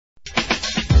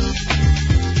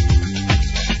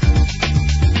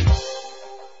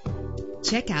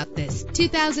Check out this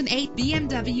 2008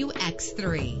 BMW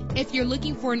X3. If you're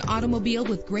looking for an automobile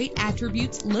with great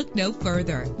attributes, look no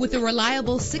further. With a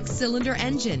reliable 6-cylinder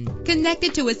engine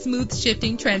connected to a smooth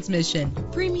shifting transmission,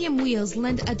 premium wheels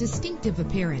lend a distinctive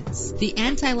appearance. The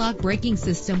anti-lock braking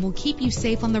system will keep you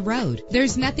safe on the road.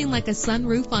 There's nothing like a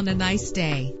sunroof on a nice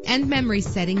day, and memory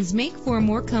settings make for a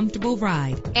more comfortable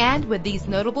ride. And with these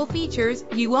notable features,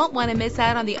 you won't want to miss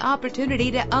out on the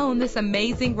opportunity to own this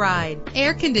amazing ride.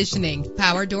 Air conditioning,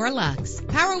 power door locks,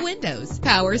 power windows,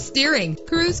 power steering,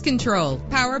 cruise control,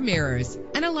 power mirrors,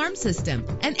 an alarm system,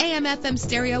 an AM/FM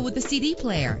stereo with a CD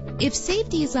player. If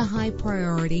safety is a high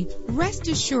priority, rest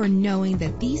assured knowing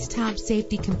that these top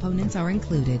safety components are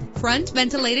included: front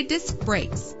ventilated disc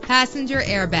brakes, passenger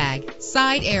airbag,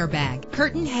 side airbag,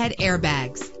 curtain head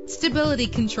airbags, stability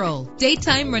control,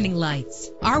 daytime running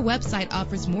lights. Our website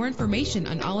offers more information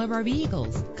on all of our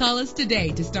vehicles. Call us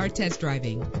today to start test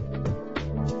driving.